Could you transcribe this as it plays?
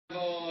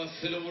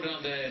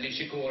förlorande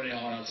Nishikori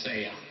har att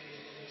säga.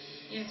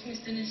 Yes,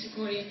 Mr.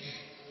 Nishikori.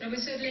 Robert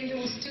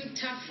Söderling was too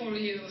tough for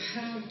you.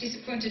 How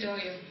disappointed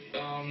are you?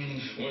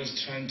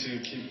 Was trying to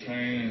keep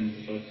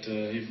playing, but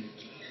he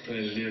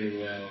played really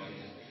well and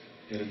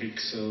he had a big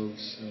serve,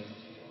 so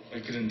I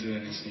couldn't do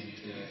anything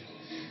today.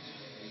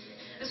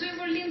 So you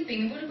were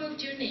limping. What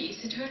about your knee?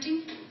 Is it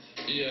hurting?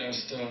 Yeah, I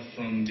start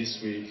from this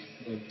week,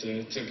 but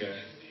it's okay.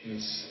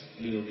 It's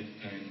a little bit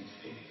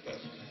painful, but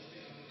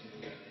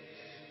okay.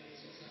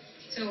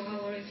 So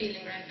how are you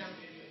feeling right now?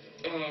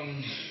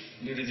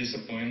 Really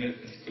disappointed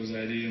because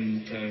I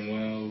didn't play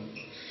well,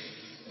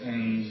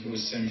 and it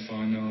was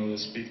semi-final. It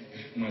was a bit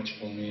much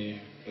for me,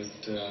 but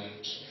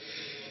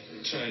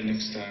try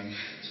next time.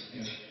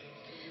 Yeah.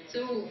 So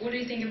what do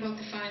you think about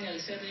the final,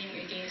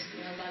 Söderling against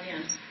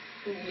Valiant?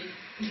 Who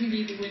will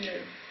be the winner?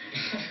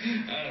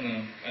 I don't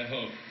know. I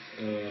hope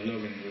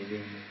Logan will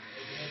win.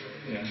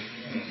 Yeah, I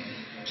don't know.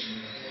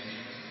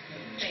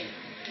 Thank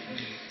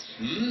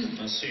you.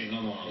 Vad synd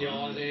om honom.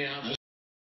 Ja, det är